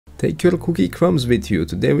Take your cookie crumbs with you.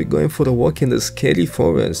 Today we're going for a walk in the scary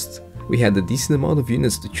forest. We had a decent amount of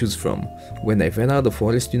units to choose from. When I ran out of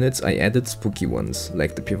forest units, I added spooky ones,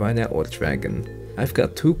 like the piranha or dragon. I've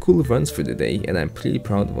got 2 cool runs for the day, and I'm pretty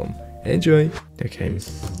proud of them. Enjoy! Okay,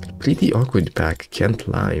 pretty awkward pack, can't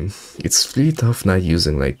lie. It's really tough not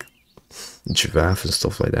using like giraffe and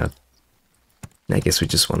stuff like that. I guess we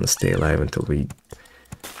just want to stay alive until we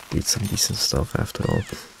get some decent stuff after all.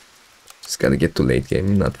 Just gotta get to late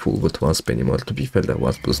game, not full with wasp anymore. To be fair, that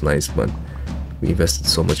wasp was nice, but we invested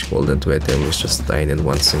so much gold into it and it was just dying in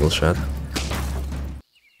one single shot.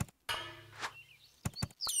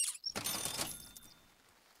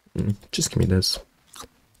 Just give me this.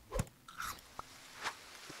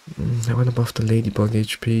 I went above the ladybug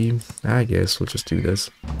HP. I guess we'll just do this.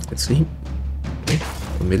 Let's see. Okay.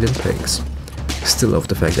 1,000,000 pigs. Still love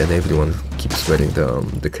the fact that everyone keeps wearing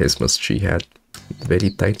the Christmas tree hat. Very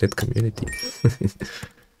tight-knit community.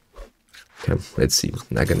 Okay, let's see.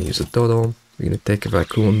 Not gonna use a dodo. We're gonna take a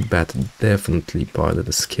raccoon. Bat definitely part of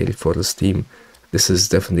the scaryforest team. This is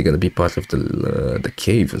definitely gonna be part of the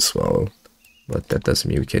cave as well. But that doesn't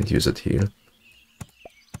mean we can't use it here.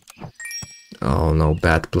 Oh no,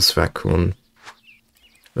 bat plus raccoon.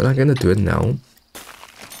 We're not gonna do it now.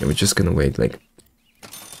 And we're just gonna wait like...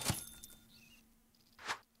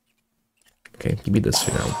 Okay, give me this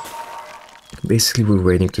for now. Basically, we're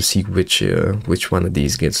waiting to see which one of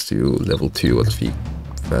these gets to level 2 or 3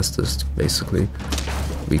 fastest, basically.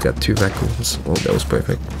 We got 2 raccoons. Oh, that was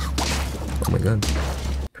perfect. Oh my god.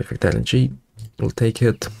 Perfect LNG. We'll take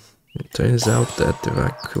it. It turns out that the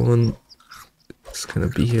raccoon is gonna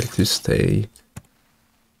be here to stay.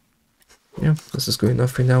 Yeah, this is good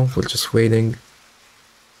enough for now. We're just waiting.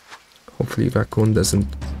 Hopefully raccoon doesn't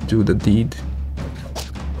do the deed.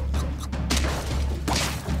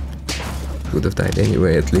 Would have died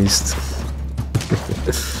anyway, at least.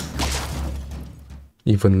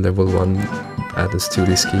 Even level 1 ad is too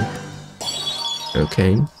risky.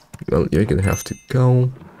 Okay, well, you're gonna have to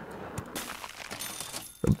go.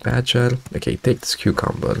 A badger. Okay, take this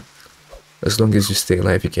cucumber. As long as you stay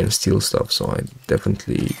alive, you can steal stuff, so I'm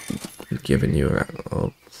definitely giving you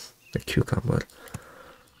a cucumber.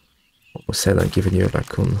 Almost said I'm giving you a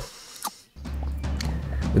raccoon.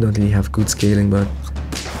 We don't really have good scaling, but...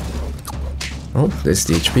 Oh, there's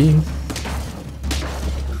the HP.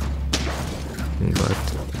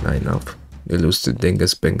 But not enough. You lose to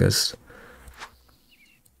Dingus Bingus.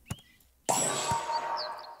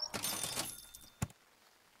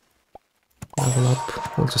 Level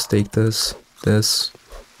up. We'll just take this.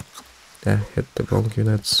 Yeah, hit the wrong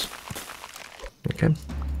units. Okay.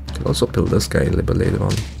 Can also kill this guy a little bit later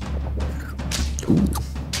on. Ooh.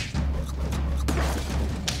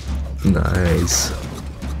 Nice.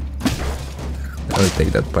 I'll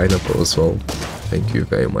take that pineapple as well. Thank you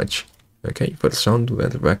very much. Okay, first round where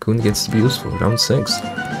the raccoon gets to be useful. Round 6.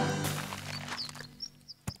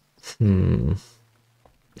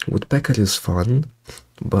 Woodpecker is fun,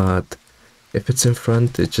 but if it's in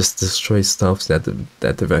front, it just destroys stuff that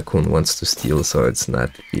the raccoon wants to steal, so it's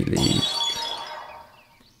not really...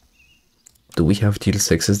 Do we have tier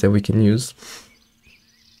 6s that we can use?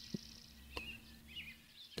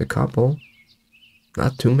 A couple.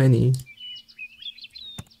 Not too many.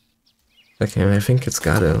 Okay, I think it's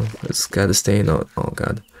gotta stay in our, oh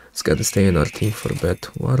god, it's gotta stay in our team for a bit.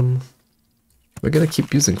 Worm. We're gonna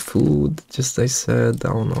keep using food, just I said, I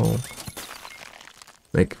don't know.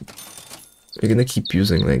 Like, we're gonna keep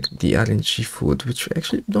using like the RNG food, which we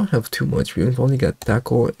actually don't have too much. We've only got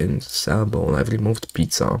taco and salbo, and I've removed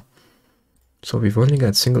pizza. So we've only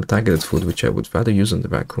got single targeted food, which I would rather use on the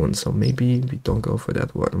raccoon, so maybe we don't go for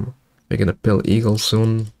that worm. We're gonna pill eagle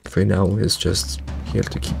soon. For now, it's just here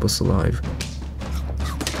to keep us alive.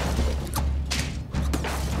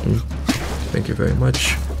 Thank you very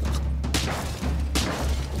much.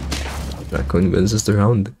 Raccoon wins us the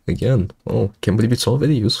round again. Oh, can't believe it's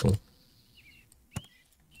already useful.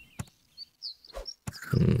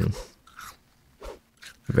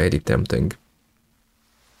 Very tempting.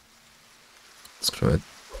 Let's try it.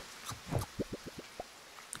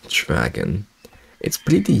 Dragon. It's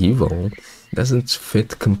pretty evil. Doesn't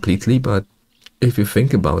fit completely, but if you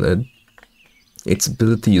think about it, its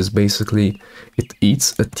ability is basically it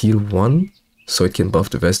eats a tier 1 so it can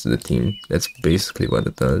buff the rest of the team. That's basically what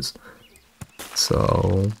it does.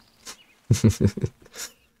 So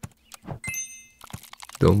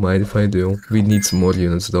don't mind if I do. We need some more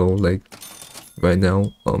units though, like right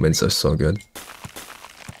now. Omens are so good.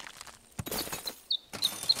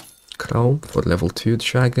 Crow for level 2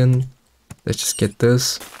 dragon. Let's just get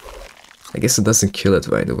this. I guess it doesn't kill it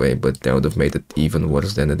right away, but that would have made it even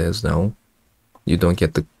worse than it is now. You don't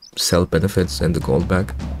get the sell benefits and the gold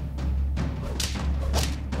back.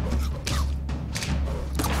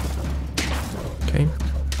 Okay.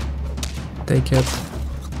 Take it.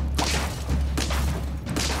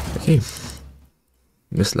 Okay.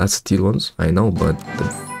 Missed lots of tier 1s, I know, but the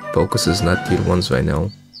focus is not tier 1s right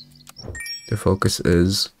now. The focus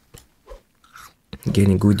is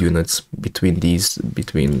gaining good units between these,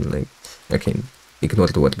 like, okay, ignore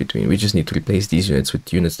the word between. We just need to replace these units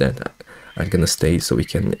with units that are gonna stay so we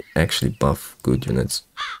can actually buff good units.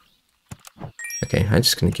 Okay, I'm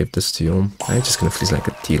just gonna give this to you. I'm just gonna freeze like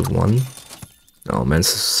a tier 1. Oh man,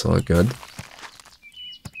 this is so good.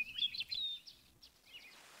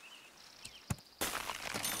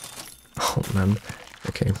 Oh man,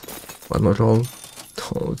 okay, one more roll.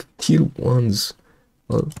 Oh, tier 1s.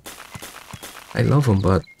 Well, I love them,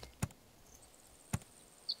 but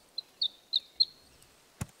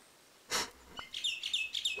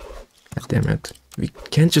god damn it, we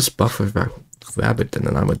can't just buff a rabbit and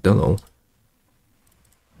an armadillo.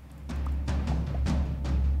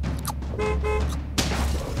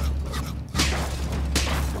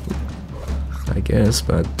 I guess,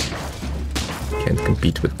 but can't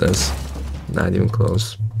compete with this. Not even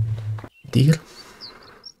close. Deer?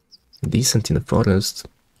 Decent in the forest.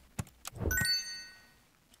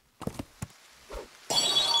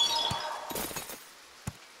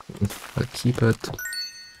 I'll keep it.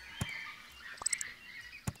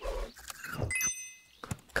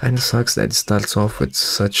 Kinda sucks that it starts off with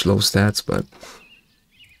such low stats, but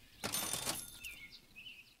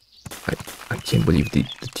I can't believe the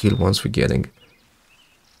tier 1s we're getting.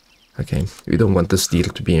 Okay, we don't want this deer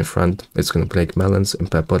to be in front. It's gonna break melons and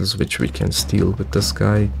peppers, which we can steal with this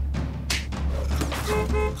guy.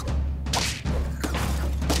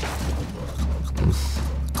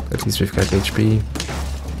 At least we've got HP.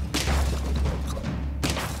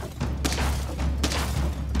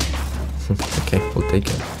 Okay, we'll take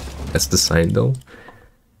it. That's the sign though.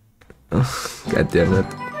 Oh, god damn it.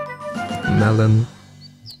 Melon.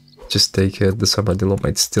 Just take it. The armadillo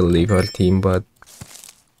might still leave our team, but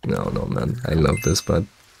no man, I love this, but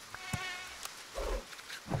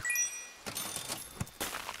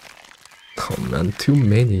oh man, too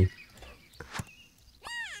many.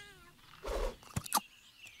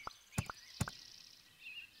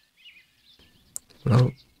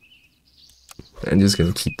 Well, I'm just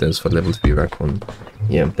gonna keep this for level 3 Racoon.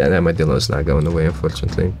 Yeah, that armadillo is not going away,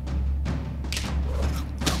 unfortunately.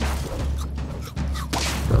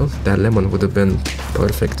 Well, that lemon would have been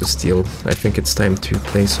perfect to steal. I think it's time to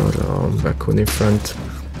place our Racoon in front.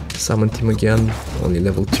 Summon team again. Only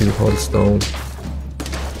level 2 horse though.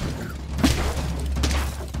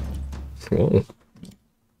 Whoa.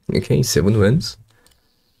 Okay, 7 wins.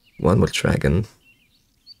 1 more dragon.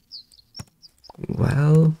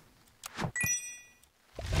 Well,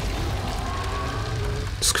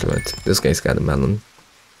 screw it. This guy's got a melon.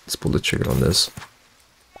 Let's pull the trigger on this.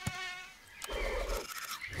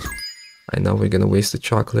 I know we're gonna waste the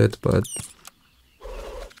chocolate, but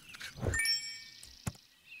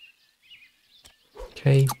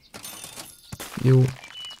okay. You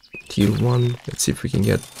tier 1. Let's see if we can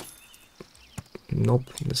get. Nope,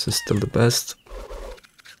 this is still the best.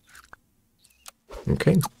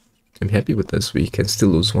 Okay, I'm happy with this. We can still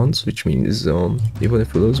lose once, which means even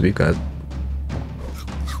if we lose, we got.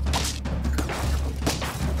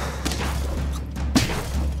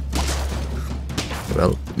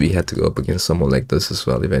 Well, we had to go up against someone like this as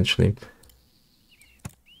well eventually.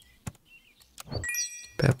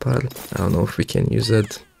 Pepper, I don't know if we can use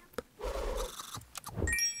it.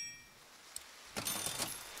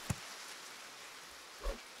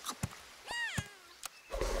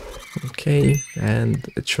 Okay, and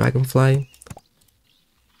a dragonfly.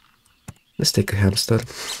 Let's take a hamster.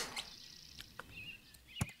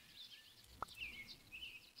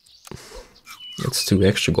 Let's do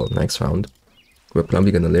extra gold next round. We're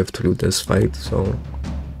probably gonna live through this fight, so.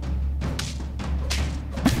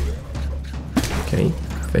 Okay,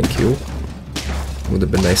 thank you. Would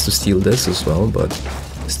have been nice to steal this as well, but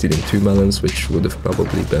stealing 2 melons, which would have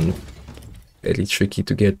probably been very tricky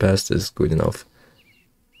to get past, is good enough.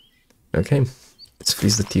 Okay, let's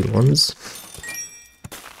freeze the tier 1s.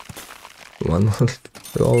 1 more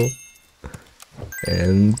roll.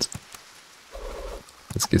 And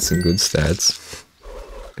let's get some good stats.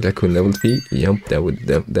 Racoon level 3, yep,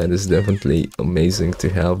 that is definitely amazing to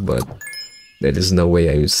have, but there is no way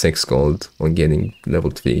I use 6 gold on getting level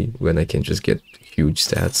 3 when I can just get huge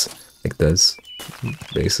stats like this,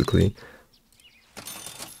 basically.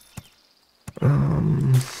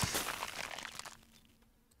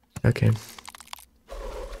 Okay.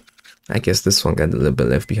 I guess this one got a little bit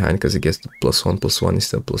left behind because it gets the +1/+1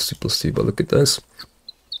 instead of +2/+2, but look at this.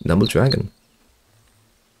 Double dragon.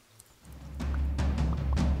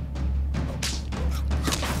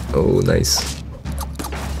 Oh, nice.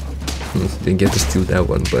 Didn't get to steal that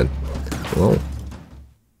one, but well.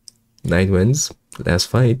 9 wins. Last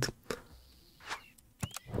fight.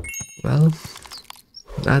 Well,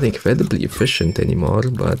 not incredibly efficient anymore,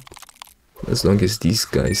 but as long as these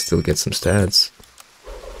guys still get some stats.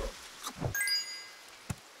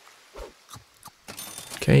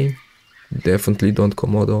 Okay, definitely don't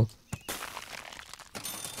Komodo.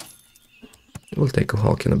 We'll take a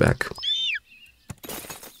hawk in the back.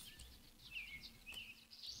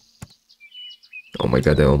 Oh my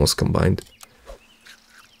god, I almost combined.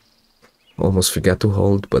 Almost forgot to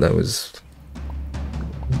hold, but I was...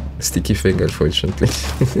 sticky finger, fortunately.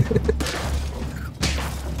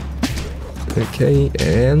 Okay,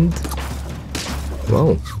 and...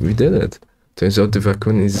 wow, we did it. Turns out the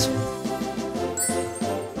Racoon is...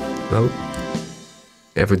 well...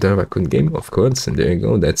 everyday Racoon game, of course, and there you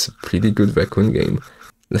go, that's a pretty good Racoon game.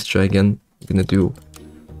 Let's try again. I'm gonna do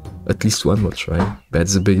at least one more try.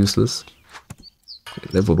 Bat's a bit useless.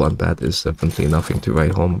 Level 1 bat is definitely nothing to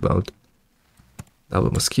write home about. Double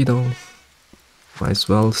mosquito. Might as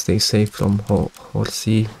well stay safe from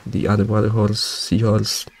Horsey, the other water horse,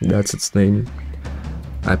 seahorse, that's its name.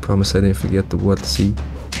 I promise I didn't forget the word sea.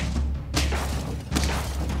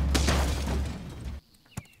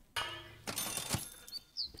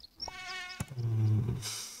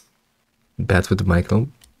 Bat with the micro.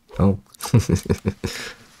 Oh.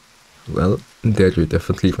 Well, there you're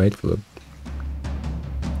definitely right, Philip.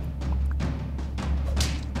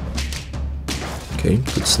 Okay,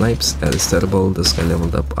 good snipes, that is terrible. This guy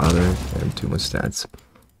leveled up other and 2 more stats.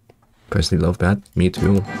 Personally love that, me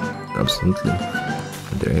too, absolutely.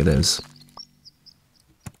 And there it is.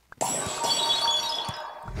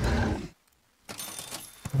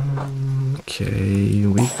 Okay,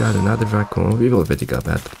 we got another Racoon, we've already got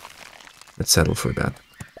that. Let's settle for that.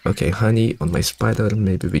 Okay, honey on my spider,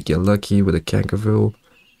 maybe we get lucky with a kangaroo.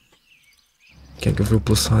 Kangaroo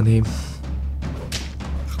plus honey.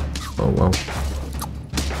 Oh wow.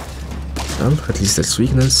 Well, at least that's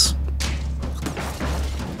weakness.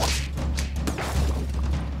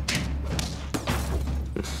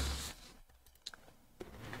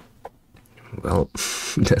 Well,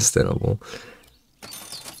 that's terrible.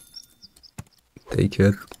 Take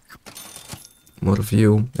it. More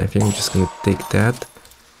view. I think we're just gonna take that,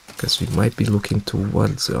 because we might be looking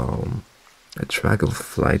towards a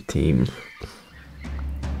dragonfly team.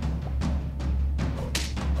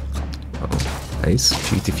 Oh, nice.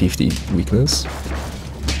 50-50 weakness.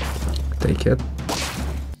 Take it.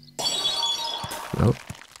 Well,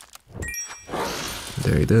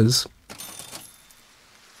 there it is.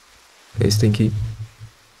 Hey, Stinky.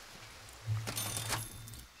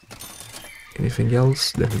 Anything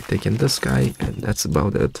else? Then we're taking this guy, and that's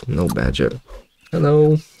about it. No badger.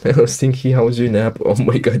 Hello. Hello, Stinky. How was your nap? Oh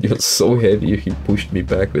my god, you're so heavy. He pushed me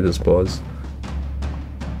back with his paws.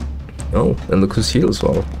 Oh, and look who's here as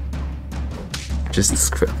well. Just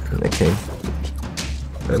scrap. Okay.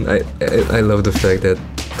 And I love the fact that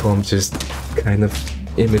Tom just kind of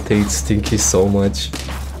imitates Stinky so much.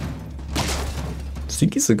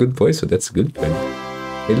 Stinky's a good boy, so that's a good thing.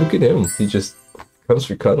 Hey, look at him. He just comes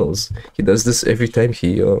for cuddles. He does this every time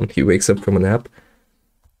he wakes up from a nap,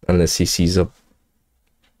 unless he sees a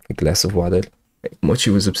glass of water. Mochi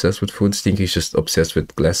was obsessed with food. Stinky's just obsessed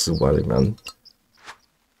with glasses of water, man.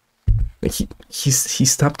 Like he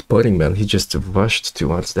stopped putting, man. He just rushed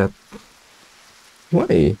towards that.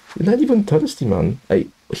 Why? You're not even thirsty, man.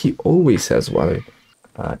 He always has water.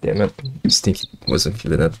 Ah, damn it. Stinky wasn't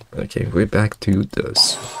feeling it. Okay, we're back to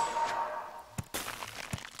this.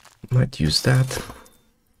 Might use that.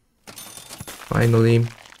 Finally.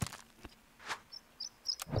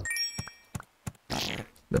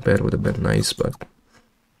 The bear would have been nice, but...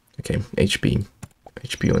 okay, HP.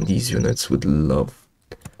 HP on these units. Would love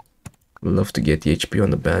to get the HP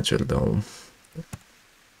on the badger, though.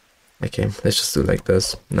 Okay, let's just do like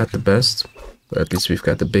this. Not the best, but at least we've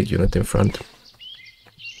got the big unit in front.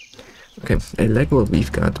 Okay, I like what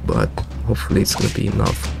we've got, but hopefully it's gonna be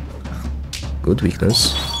enough. Good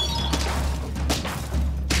weakness.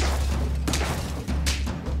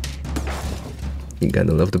 You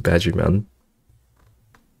gotta love the badger, man.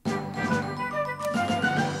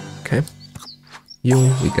 Okay. You,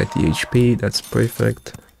 we got the HP, that's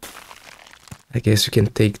perfect. I guess you can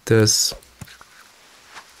take this.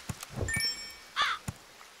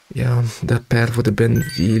 Yeah, that pair would have been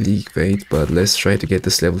really great, but let's try to get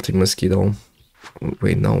this level 3 mosquito.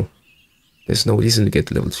 Wait, no. There's no reason to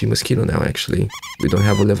get level 3 mosquito now, actually. We don't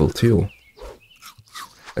have a level 2.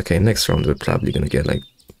 Okay, next round we're probably gonna get like...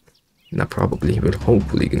 Not probably, we're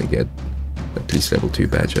hopefully gonna get at least level 2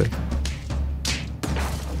 badger.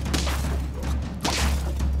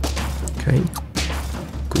 Okay.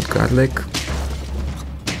 Good garlic.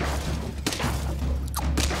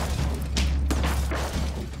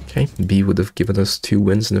 Okay, B would have given us 2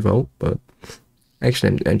 wins in a row, but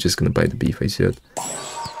actually I'm just gonna buy the B if I see it.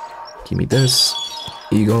 Give me this.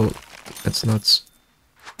 Eagle. That's nuts.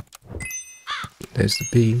 There's the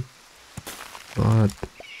B. But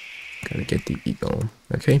gotta get the eagle.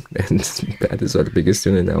 Okay, and that is our biggest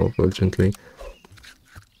unit now, unfortunately.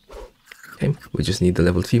 Okay, we just need the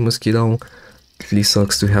level 3 mosquito. It really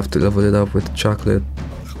sucks to have to level it up with chocolate.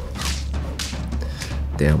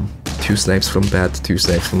 Damn. 2 snipes from bat, 2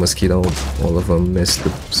 snipes from mosquito. All of them missed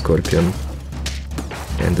the scorpion.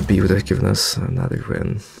 And the bee would have given us another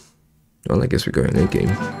win. Well, I guess we're going late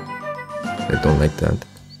game. I don't like that.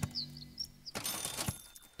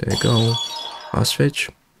 There you go.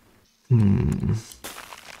 Ostrich.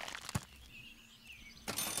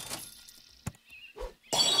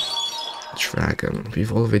 Dragon.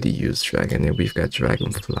 We've already used dragon and we've got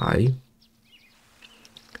dragonfly.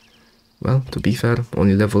 Well, to be fair,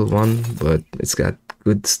 only level 1, but it's got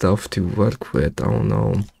good stuff to work with. I don't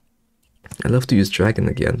know. I love to use dragon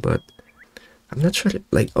again, but I'm not sure,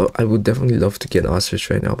 like, oh, I would definitely love to get ostrich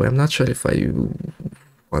right now, but I'm not sure if I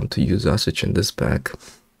want to use ostrich in this pack.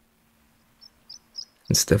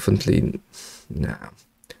 It's definitely, nah.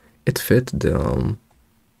 It fit the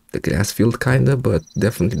grassfield kinda, but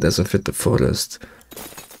definitely doesn't fit the forest.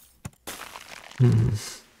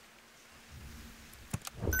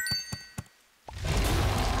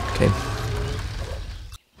 Okay.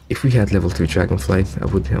 If we had level 3 dragonfly, I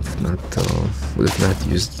would have not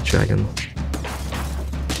used the dragon.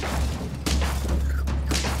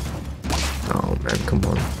 Oh man, come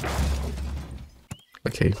on.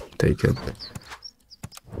 Okay, take it.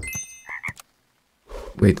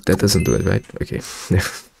 Wait, that doesn't do it, right? Okay.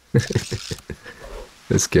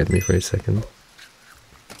 That scared me for a second.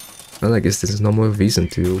 Well, I guess there's no more reason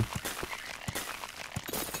to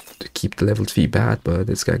keep the level 3 bad, but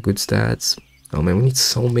it's got good stats. Oh man, we need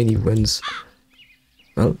so many wins.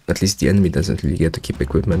 Well, at least the enemy doesn't really get to keep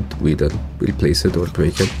equipment. We either replace it or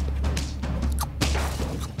break it.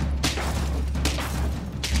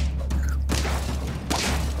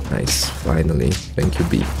 Nice, finally. Thank you,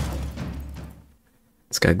 B.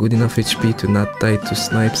 It's got good enough HP to not die to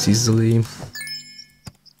snipes easily.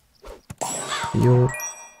 You.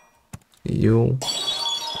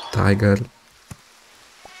 Tiger.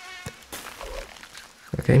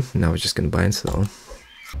 Okay, now we're just gonna buy and sell.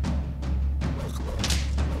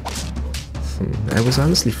 I was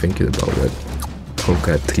honestly thinking about it. Oh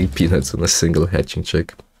god, 3 peanuts on a single hatching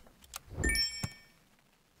chick.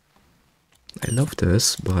 I love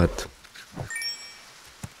this, but...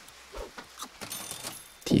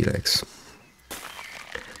 T-Rex.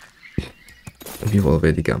 We've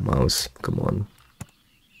already got mouse, come on.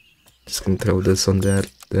 Just gonna throw this on there,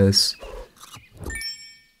 this.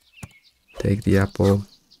 Take the apple.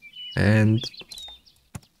 And...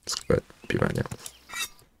 let's go piranha.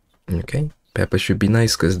 Okay, Pepper should be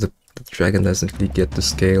nice because the dragon doesn't really get to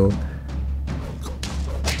scale.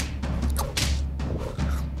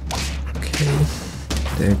 Okay,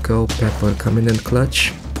 there you go, Pepper coming in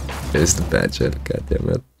clutch. There's the badger, god damn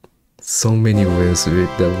it. So many wins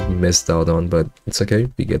that we missed out on, but it's okay,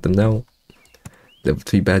 we get them now. Level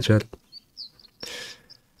 3 badger.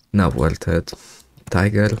 Not worth it.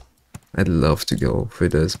 Tiger. I'd love to go for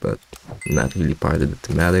this, but not really part of the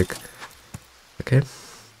thematic. Okay.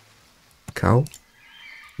 Cow.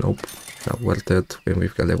 Nope. Not worth it when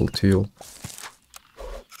we've got level 2.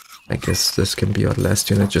 I guess this can be our last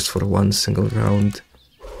unit just for one single round.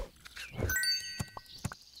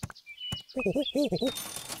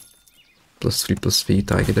 +3/+3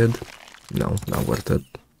 targeted. No, not worth it.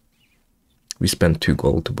 We spent 2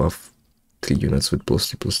 gold to buff 3 units with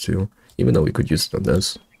 +3/+2, even though we could use it on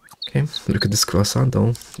this. Okay, look at this croissant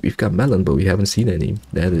though. We've got melon, but we haven't seen any.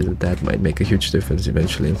 That might make a huge difference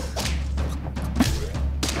eventually.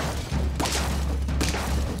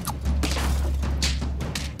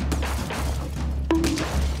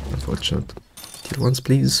 Unfortunate. Tier 1s,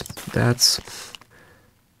 please. That's...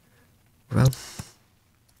 well...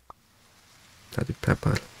 added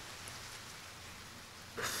pepper.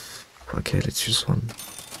 Okay, let's use one.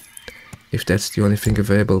 If that's the only thing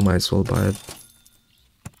available, might as well buy it.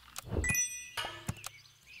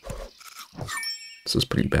 This is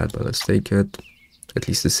pretty bad, but let's take it. At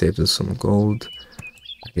least it saved us some gold.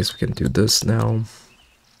 I guess we can do this now.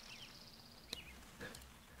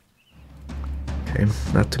 Okay,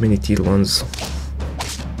 not too many tier 1s.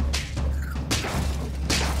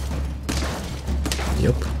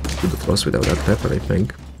 Yep, good plus without that pepper, I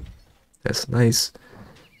think. That's nice.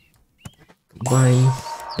 Combine.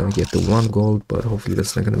 Don't get the 1 gold, but hopefully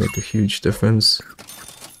that's not gonna make a huge difference.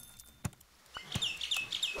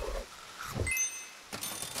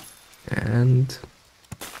 And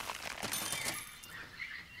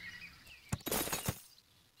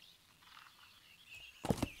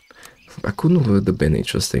Racoon would have been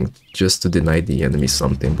interesting just to deny the enemy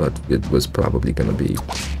something, but it was probably gonna be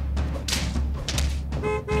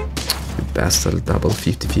the bastard double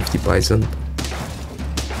 50-50 Bison.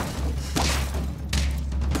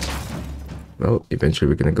 Well, eventually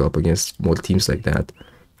we're gonna go up against more teams like that.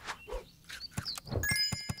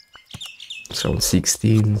 Round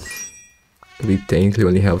 16. We technically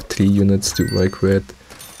only have 3 units to work with.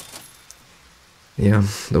 Yeah,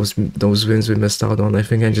 those wins we missed out on. I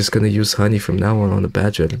think I'm just gonna use honey from now on the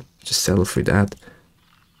badger. Just settle for that.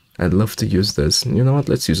 I'd love to use this. You know what?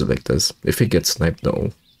 Let's use it like this. If it gets sniped,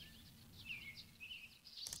 though.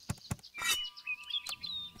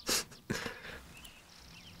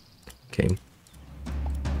 Okay.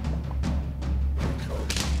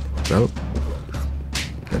 Well,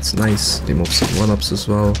 that's nice. Remove some 1-ups as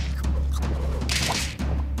well.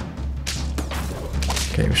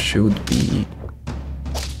 Okay, should be...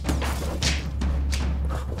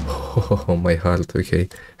 Oh, my heart, okay.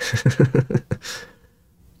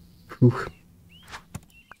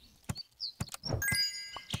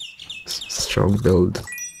 Strong build.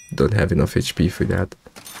 Don't have enough HP for that.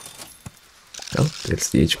 Well, that's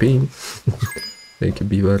the HP. Thank you,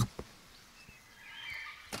 Beaver.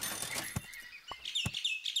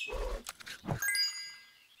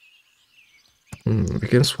 We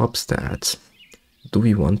can swap stats. Do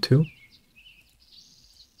we want to?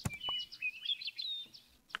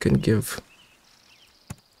 Can give.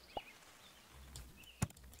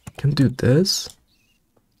 Can do this.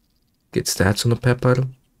 Get stats on the pepper.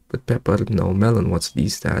 But pepper, no. Melon, what's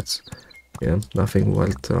these stats? Yeah, nothing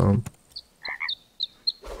worth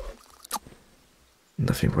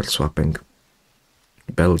nothing worth swapping.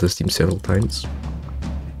 Battled this team several times.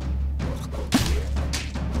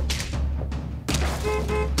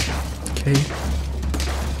 Okay.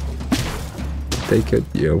 Take it.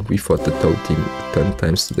 Yeah, we fought the Toad team 10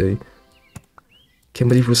 times today. Can't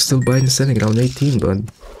believe we're still buying the setting round 18, but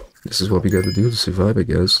this is what we gotta do to survive, I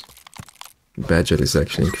guess. Badger is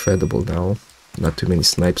actually incredible now. Not too many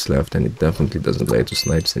snipes left, and it definitely doesn't lay to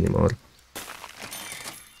snipes anymore.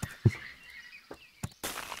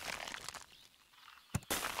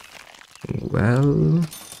 Well...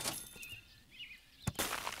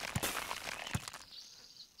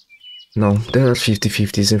 no, there are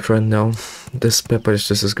 50-50s in front now. This pepper is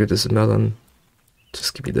just as good as a melon.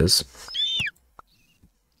 Just give me this.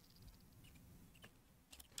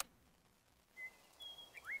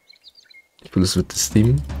 Plus with this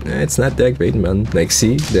team, it's not that great, man. Like,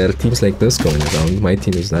 see, there are teams like this going around. My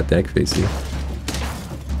team is not that crazy.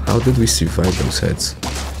 How did we survive those hits?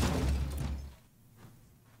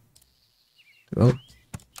 Well,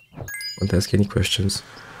 don't ask any questions.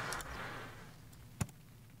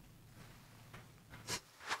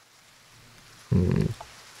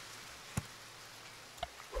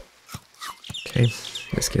 Okay,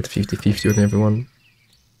 let's get 50-50 on everyone.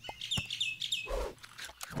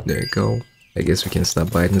 There you go. I guess we can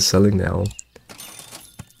stop buying and selling now.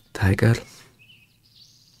 Tiger.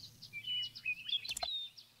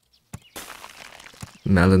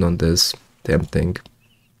 Melon on this. Tempting.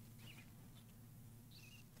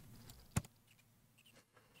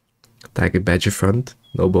 Tiger Badger front.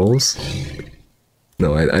 No balls.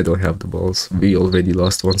 No, I don't have the balls. We already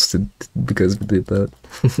lost once because we did that.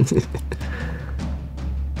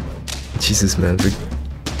 Jesus, man.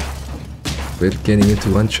 We're getting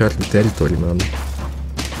into uncharted territory, man.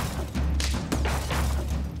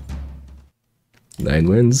 9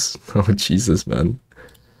 wins? Oh, Jesus, man.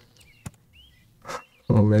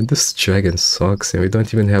 Oh, man, this dragon sucks, and we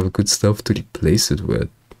don't even have good stuff to replace it with.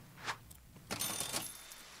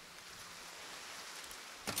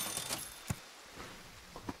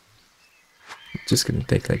 Just gonna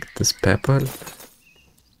take, like, this pepper.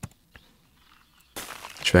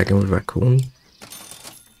 Dragon with Racoon.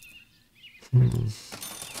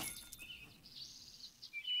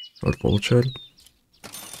 Or vulture.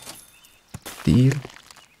 Deal.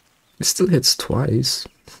 It still hits twice.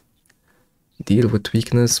 Deal with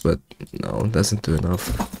weakness, but no, it doesn't do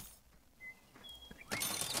enough.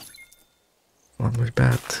 One more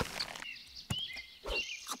bat.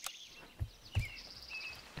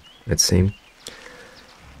 Let's see.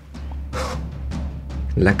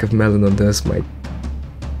 Lack of melon on this might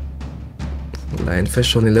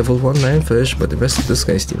Lionfish, only level 1 lionfish, but the rest of this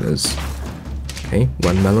guy's team is... Okay,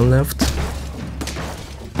 1 melon left.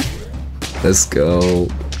 Let's go.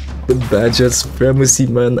 The Badger supremacy,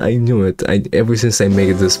 man. I knew it. Ever since I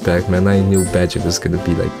made this pack, man, I knew Badger was gonna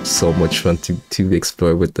be like so much fun to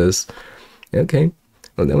explore with this. Okay.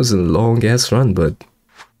 Well, that was a long ass run, but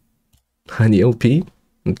honey LP?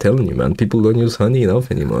 I'm telling you, man, people don't use honey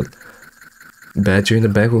enough anymore. Badger in the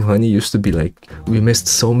bag of honey used to be like, we missed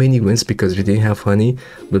so many wins because we didn't have honey,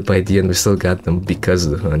 but by the end we still got them because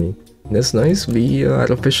of the honey. That's nice. We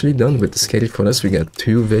are officially done with the Scary Forest. We got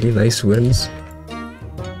 2 very nice wins.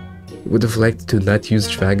 Would have liked to not use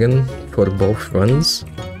Dragon for both runs,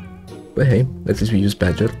 but hey, at least we used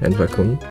Badger and Racoon.